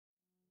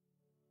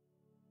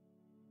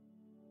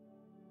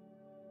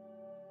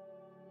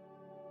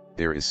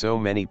There is so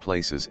many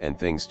places and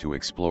things to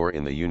explore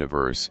in the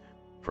universe,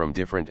 from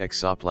different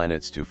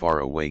exoplanets to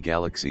faraway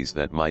galaxies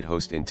that might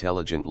host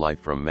intelligent life,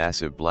 from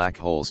massive black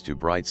holes to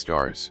bright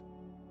stars.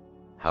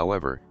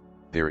 However,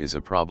 there is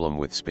a problem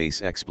with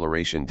space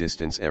exploration.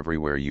 Distance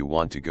everywhere you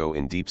want to go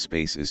in deep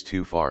space is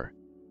too far.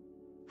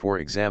 For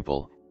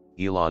example,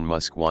 Elon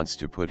Musk wants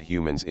to put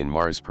humans in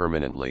Mars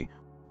permanently,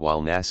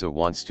 while NASA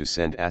wants to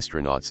send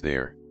astronauts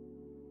there.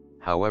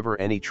 However,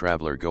 any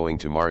traveler going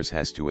to Mars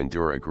has to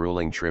endure a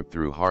grueling trip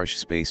through harsh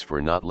space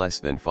for not less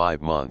than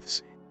 5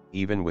 months,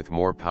 even with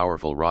more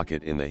powerful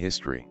rocket in the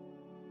history.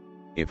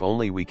 If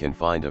only we can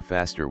find a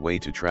faster way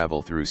to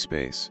travel through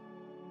space.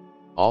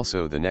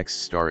 Also, the next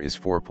star is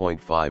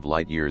 4.5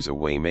 light years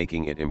away,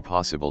 making it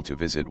impossible to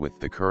visit with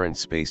the current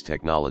space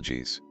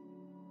technologies.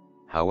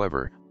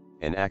 However,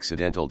 an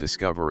accidental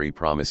discovery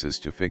promises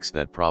to fix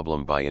that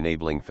problem by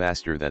enabling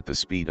faster than the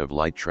speed of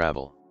light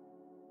travel.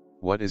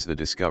 What is the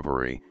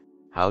discovery?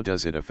 How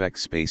does it affect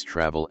space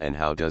travel, and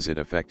how does it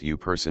affect you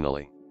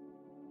personally?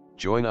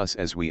 Join us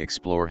as we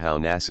explore how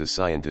NASA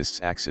scientists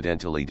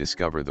accidentally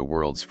discover the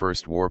world's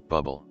first warp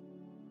bubble.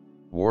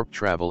 Warp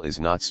travel is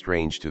not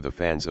strange to the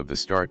fans of the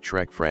Star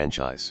Trek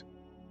franchise.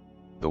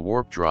 The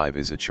warp drive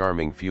is a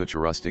charming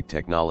futuristic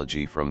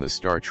technology from the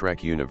Star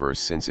Trek universe,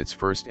 since its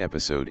first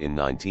episode in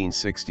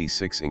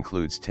 1966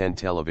 includes 10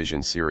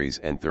 television series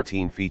and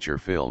 13 feature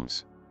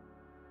films.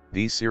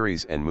 These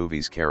series and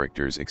movies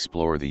characters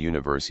explore the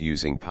universe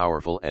using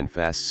powerful and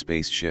fast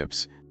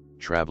spaceships,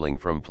 traveling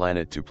from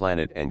planet to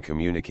planet and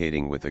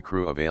communicating with a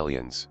crew of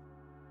aliens.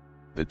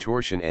 The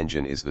torsion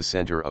engine is the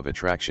center of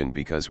attraction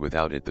because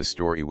without it the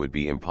story would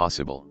be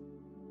impossible.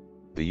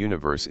 The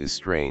universe is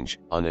strange,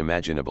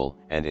 unimaginable,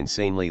 and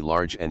insanely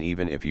large, and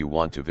even if you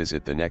want to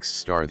visit the next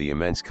star, the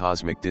immense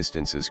cosmic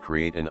distances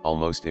create an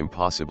almost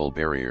impossible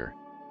barrier.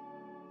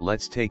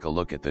 Let's take a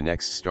look at the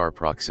next star,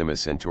 Proxima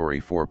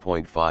Centauri,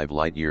 4.5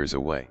 light years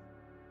away.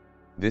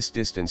 This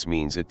distance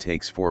means it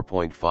takes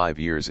 4.5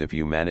 years if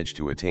you manage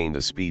to attain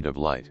the speed of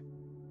light.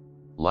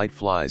 Light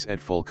flies at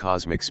full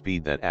cosmic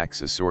speed that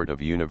acts as a sort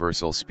of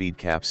universal speed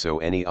cap, so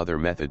any other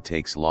method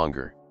takes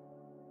longer.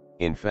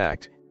 In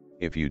fact,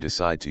 if you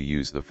decide to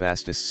use the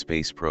fastest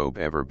space probe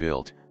ever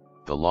built,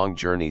 the long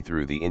journey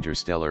through the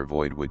interstellar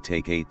void would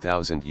take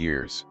 8,000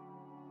 years.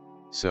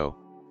 So,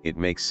 it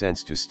makes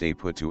sense to stay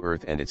put to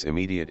Earth and its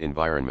immediate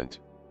environment.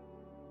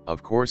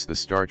 Of course, the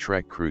Star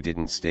Trek crew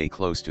didn't stay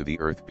close to the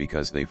Earth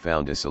because they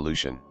found a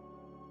solution.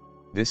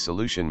 This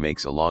solution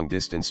makes a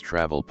long-distance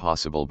travel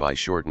possible by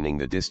shortening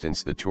the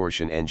distance. The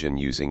torsion engine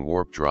using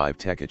warp drive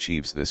tech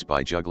achieves this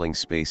by juggling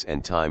space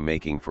and time,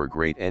 making for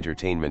great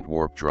entertainment.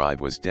 Warp drive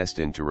was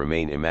destined to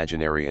remain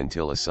imaginary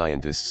until a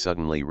scientist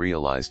suddenly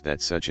realized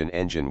that such an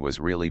engine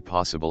was really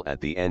possible at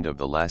the end of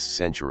the last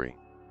century.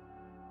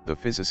 The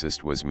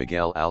physicist was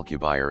Miguel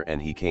Alcubierre, and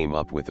he came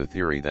up with a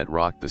theory that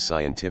rocked the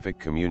scientific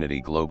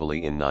community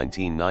globally in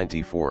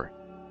 1994.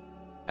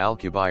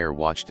 Alcubierre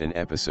watched an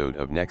episode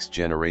of Next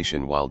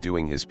Generation while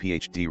doing his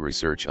PhD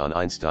research on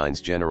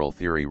Einstein's general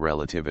theory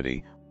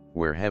relativity,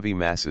 where heavy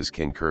masses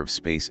can curve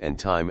space and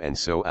time, and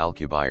so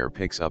Alcubierre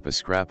picks up a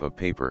scrap of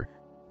paper,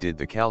 did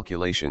the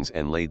calculations,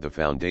 and laid the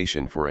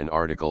foundation for an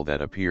article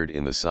that appeared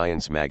in the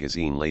Science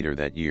magazine later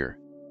that year.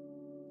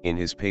 In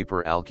his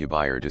paper,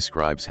 Alcubierre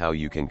describes how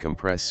you can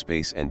compress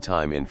space and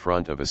time in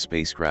front of a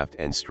spacecraft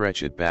and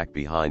stretch it back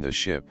behind the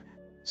ship,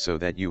 so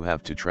that you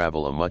have to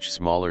travel a much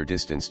smaller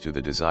distance to the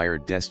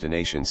desired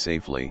destination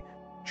safely,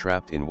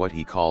 trapped in what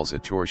he calls a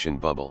torsion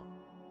bubble.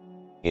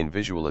 In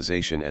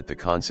visualization, the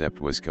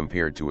concept was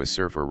compared to a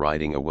surfer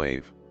riding a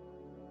wave.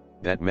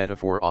 That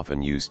metaphor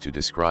often used to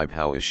describe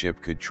how a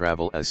ship could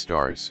travel as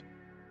stars.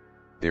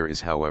 There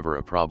is, however,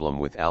 a problem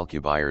with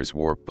Alcubierre's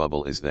warp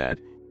bubble, is that,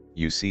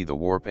 you see, the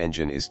warp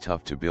engine is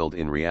tough to build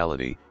in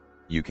reality.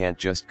 You can't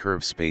just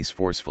curve space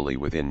forcefully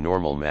within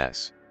normal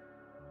mass.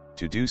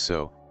 To do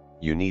so,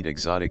 you need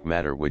exotic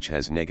matter which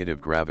has negative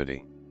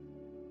gravity.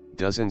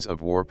 Dozens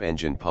of warp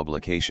engine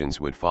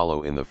publications would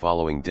follow in the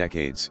following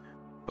decades,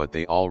 but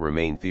they all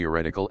remain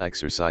theoretical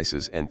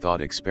exercises and thought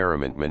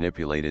experiment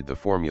manipulated the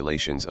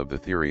formulations of the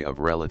theory of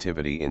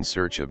relativity in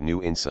search of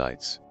new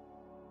insights.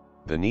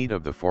 The need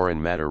of the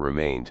foreign matter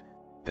remained.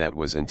 That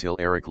was until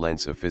Eric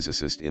Lentz, a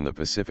physicist in the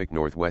Pacific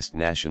Northwest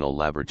National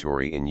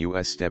Laboratory in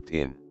US, stepped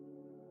in.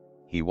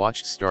 He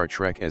watched Star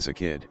Trek as a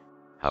kid,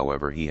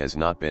 however he has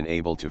not been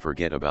able to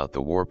forget about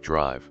the warp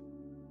drive.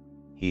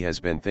 He has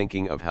been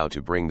thinking of how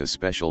to bring the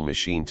special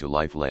machine to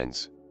life.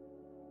 Lentz.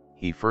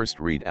 He first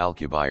read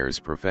Alcubierre's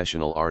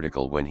professional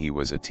article when he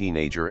was a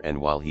teenager,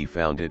 and while he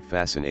found it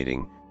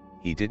fascinating,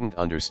 he didn't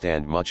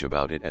understand much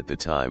about it at the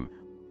time,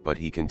 but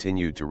he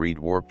continued to read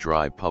warp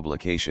drive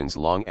publications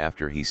long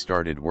after he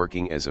started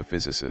working as a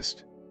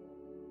physicist.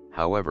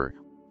 However,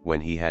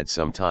 when he had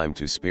some time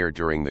to spare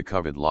during the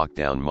COVID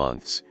lockdown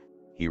months,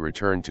 he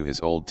returned to his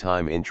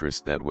old-time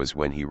interest. That was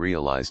when he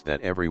realized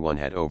that everyone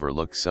had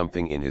overlooked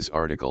something in his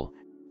article.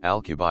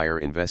 Alcubierre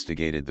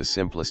investigated the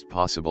simplest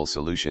possible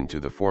solution to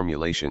the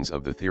formulations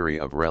of the theory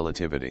of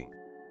relativity.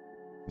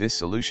 This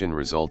solution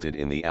resulted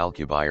in the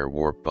Alcubierre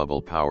warp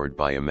bubble powered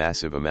by a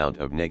massive amount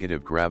of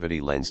negative gravity.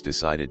 Lenz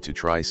decided to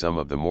try some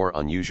of the more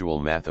unusual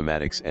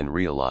mathematics and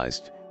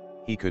realized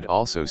he could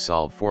also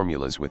solve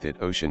formulas with it.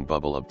 Ocean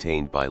bubble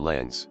obtained by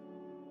Lenz.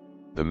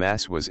 The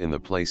mass was in the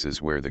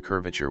places where the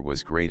curvature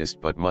was greatest,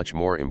 but much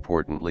more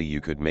importantly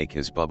you could make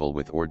his bubble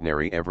with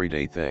ordinary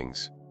everyday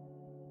things.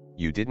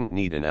 You didn't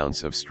need an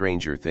ounce of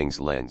Stranger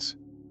Things Lenz.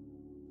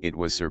 It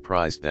was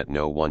surprised that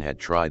no one had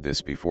tried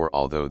this before,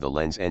 although the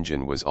Lenz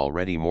engine was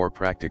already more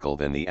practical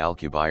than the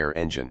Alcubierre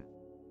engine.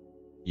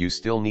 You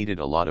still needed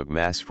a lot of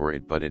mass for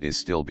it, but it is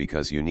still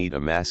because you need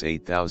a mass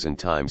 8,000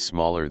 times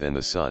smaller than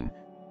the Sun.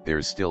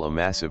 There's still a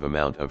massive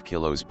amount of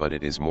kilos, but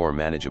it is more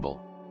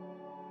manageable.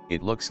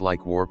 It looks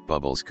like warp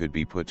bubbles could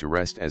be put to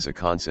rest as a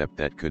concept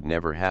that could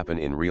never happen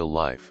in real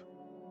life.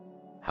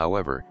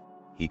 However,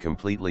 he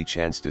completely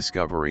chance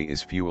discovery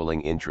is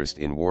fueling interest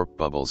in warp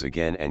bubbles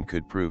again and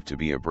could prove to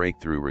be a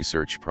breakthrough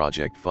research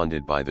project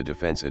funded by the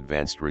Defense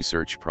Advanced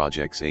Research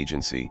Projects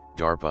Agency,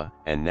 DARPA,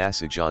 and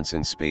NASA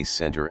Johnson Space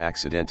Center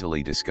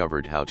accidentally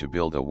discovered how to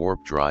build a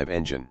warp drive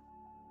engine.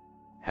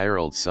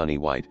 Harold Sonny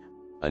White,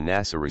 a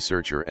NASA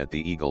researcher at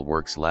the Eagle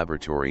Works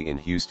Laboratory in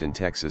Houston,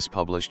 Texas,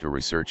 published a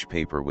research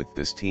paper with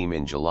this team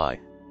in July.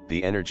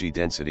 The energy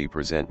density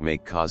present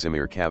make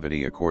Casimir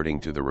cavity. According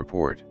to the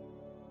report,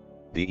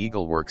 the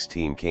Eagle Works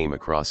team came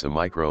across a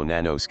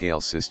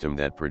micro-nanoscale system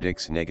that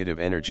predicts negative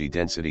energy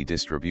density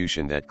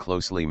distribution that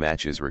closely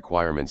matches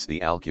requirements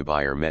the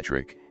Alcubierre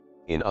metric.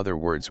 In other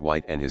words,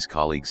 White and his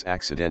colleagues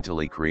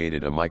accidentally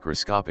created a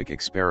microscopic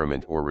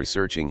experiment or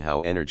researching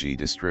how energy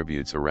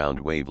distributes around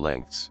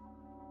wavelengths.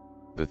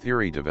 The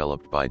theory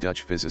developed by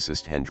Dutch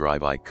physicist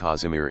Hendrik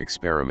Casimir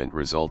experiment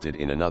resulted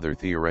in another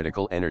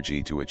theoretical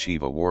energy to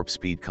achieve a warp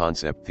speed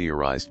concept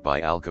theorized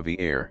by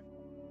Alcubierre.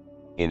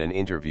 In an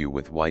interview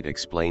with White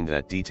explained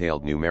that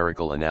detailed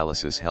numerical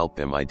analysis helped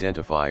them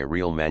identify a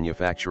real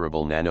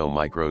manufacturable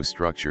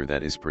nano-microstructure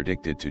that is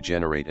predicted to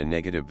generate a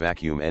negative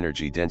vacuum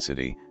energy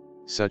density,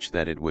 such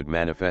that it would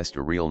manifest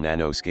a real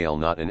nanoscale,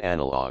 not an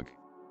analog.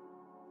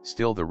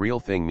 Still the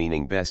real thing,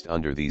 meaning best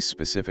under these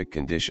specific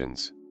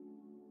conditions.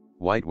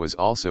 White was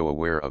also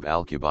aware of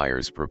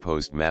Alcubierre's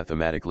proposed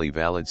mathematically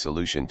valid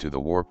solution to the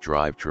warp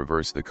drive: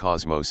 traverse the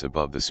cosmos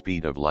above the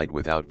speed of light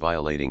without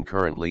violating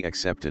currently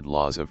accepted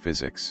laws of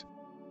physics.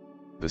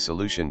 The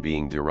solution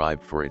being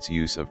derived for its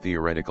use of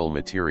theoretical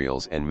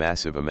materials and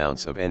massive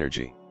amounts of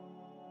energy.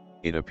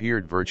 It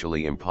appeared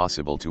virtually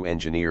impossible to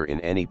engineer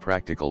in any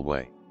practical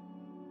way.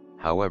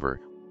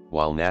 However,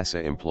 while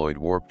NASA employed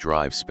warp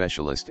drive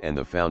specialist and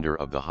the founder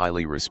of the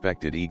highly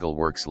respected Eagle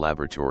Works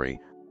Laboratory,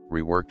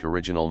 reworked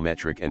original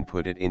metric and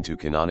put it into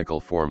canonical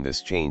form,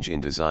 this change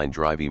in design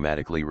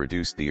dramatically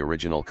reduced the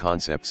original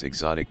concept's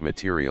exotic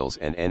materials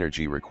and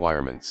energy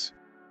requirements.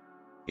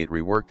 It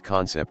reworked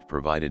concept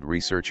provided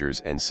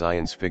researchers and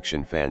science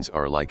fiction fans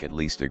are like at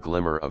least a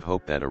glimmer of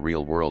hope that a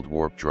real-world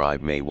warp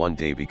drive may one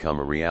day become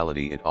a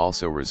reality. It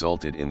also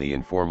resulted in the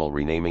informal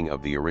renaming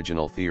of the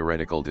original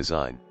theoretical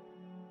design,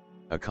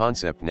 a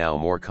concept now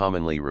more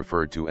commonly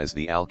referred to as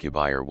the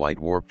Alcubierre White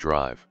warp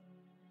drive.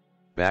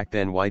 Back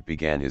then White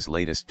began his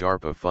latest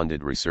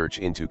DARPA-funded research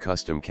into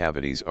custom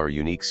cavities, or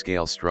unique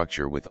scale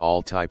structure with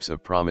all types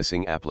of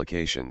promising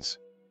applications.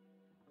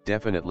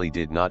 Definitely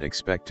did not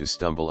expect to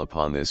stumble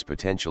upon this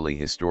potentially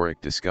historic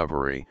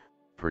discovery,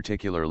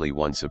 particularly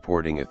one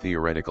supporting a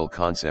theoretical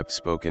concept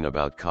spoken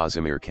about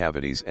Casimir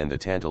cavities and the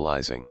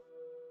tantalizing.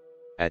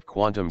 At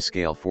quantum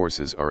scale,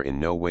 forces are in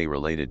no way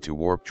related to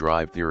warp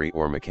drive theory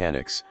or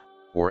mechanics,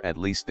 or at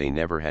least they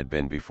never had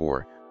been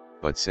before,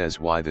 but says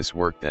why this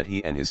work that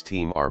he and his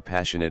team are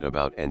passionate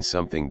about and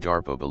something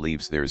DARPA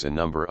believes there's a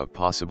number of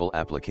possible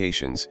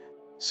applications,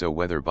 so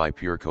whether by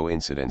pure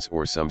coincidence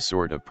or some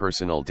sort of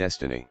personal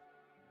destiny.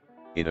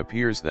 It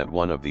appears that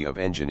one of the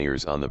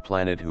engineers on the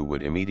planet who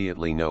would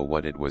immediately know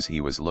what it was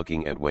he was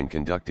looking at when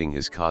conducting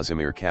his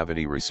Casimir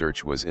cavity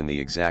research was in the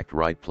exact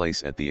right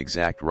place at the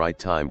exact right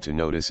time to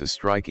notice a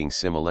striking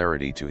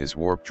similarity to his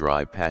warp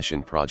drive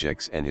passion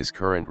projects and his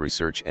current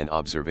research and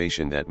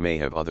observation that may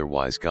have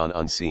otherwise gone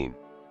unseen.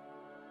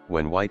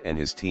 When White and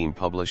his team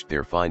published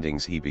their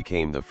findings, he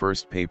became the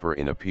first paper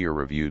in a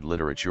peer-reviewed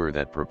literature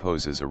that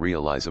proposes a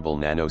realizable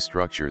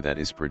nanostructure that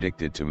is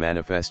predicted to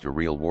manifest a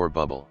real warp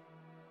bubble.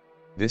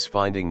 This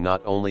finding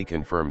not only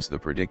confirms the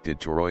predicted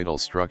toroidal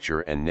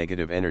structure and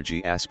negative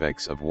energy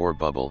aspects of warp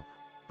bubble,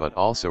 but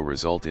also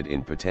resulted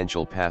in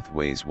potential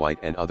pathways White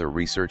and other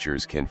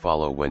researchers can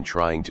follow when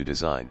trying to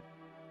design,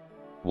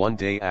 one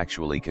day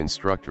actually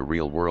construct a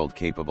real-world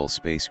capable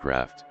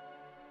spacecraft.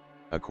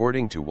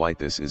 According to White,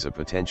 this is a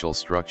potential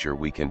structure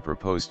we can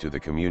propose to the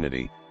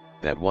community,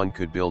 that one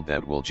could build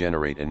that will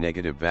generate a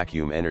negative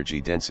vacuum energy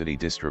density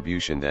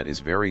distribution that is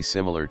very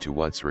similar to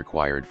what's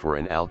required for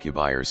an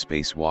Alcubierre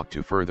spacewalk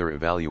to further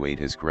evaluate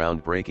his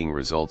groundbreaking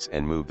results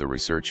and move the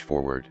research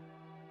forward.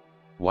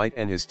 White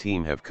and his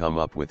team have come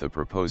up with a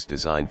proposed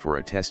design for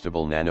a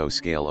testable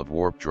nanoscale of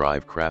warp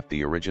drive craft,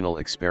 the original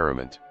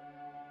experiment.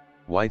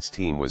 White's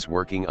team was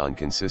working on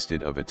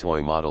consisted of a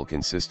toy model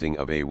consisting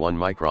of a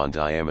 1-micron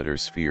diameter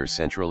sphere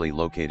centrally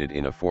located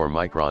in a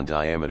 4-micron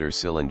diameter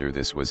cylinder.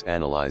 This was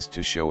analyzed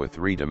to show a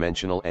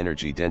 3-dimensional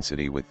energy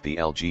density with the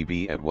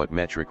LGB at what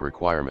metric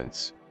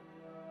requirements.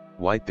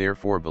 White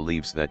therefore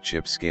believes that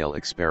chip-scale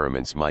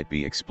experiments might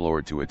be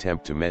explored to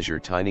attempt to measure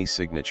tiny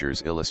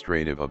signatures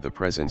illustrative of the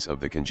presence of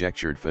the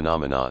conjectured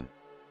phenomenon.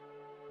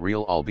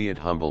 Real albeit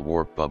humble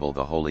warp bubble,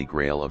 the holy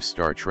grail of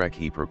Star Trek.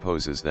 He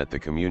proposes that the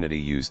community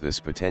use this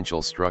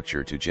potential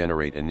structure to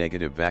generate a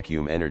negative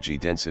vacuum energy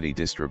density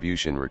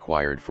distribution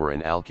required for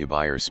an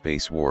Alcubierre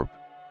space warp.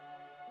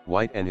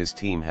 White and his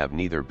team have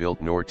neither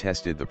built nor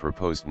tested the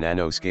proposed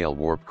nanoscale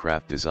warp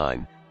craft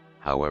design.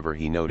 However,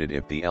 he noted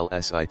if the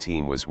LSI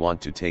team was want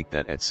to take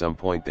that at some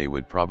point, they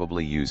would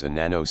probably use a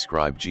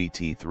nanoscribe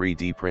GT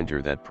 3D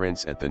printer that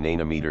prints at the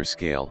nanometer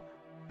scale.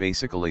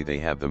 Basically, they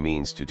have the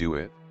means to do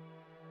it.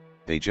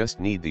 They just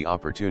need the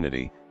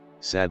opportunity.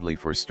 Sadly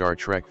for Star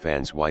Trek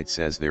fans, White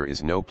says there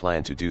is no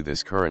plan to do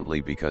this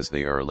currently because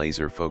they are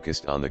laser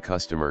focused on the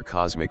customer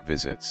cosmic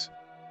visits.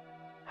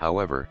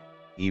 However,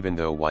 even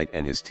though White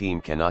and his team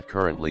cannot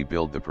currently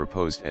build the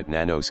proposed at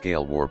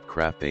nanoscale warp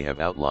craft, they have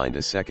outlined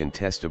a second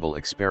testable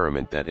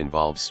experiment that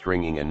involves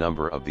stringing a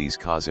number of these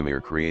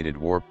Casimir-created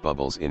warp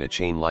bubbles in a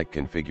chain-like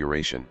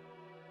configuration.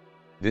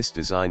 This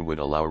design would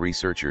allow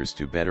researchers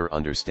to better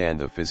understand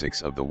the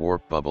physics of the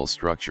warp bubble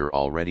structure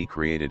already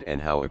created and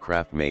how a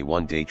craft may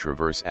one day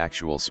traverse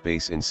actual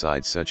space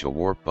inside such a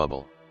warp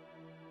bubble.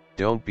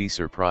 Don't be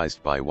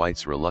surprised by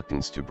White's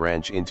reluctance to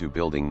branch into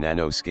building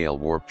nanoscale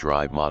warp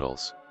drive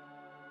models.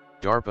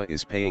 DARPA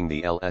is paying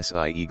the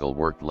LSI Eagle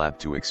Work Lab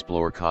to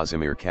explore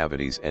Casimir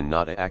cavities and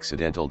not an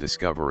accidental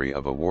discovery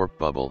of a warp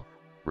bubble,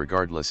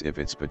 regardless if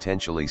its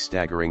potentially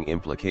staggering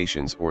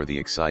implications or the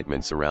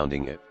excitement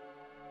surrounding it.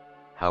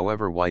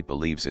 However, White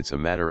believes it's a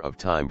matter of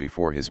time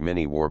before his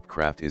mini-warp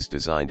craft is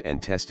designed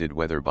and tested,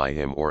 whether by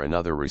him or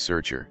another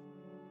researcher.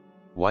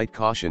 White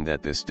cautioned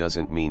that this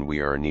doesn't mean we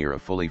are near a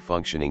fully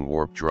functioning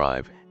warp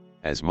drive,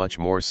 as much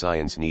more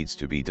science needs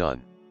to be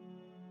done.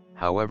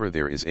 However,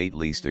 there is at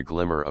least a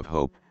glimmer of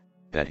hope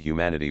that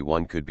humanity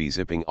could be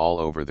zipping all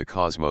over the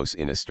cosmos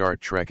in a Star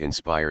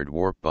Trek-inspired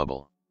warp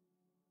bubble.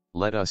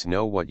 Let us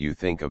know what you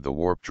think of the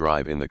warp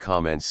drive in the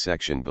comments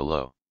section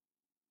below.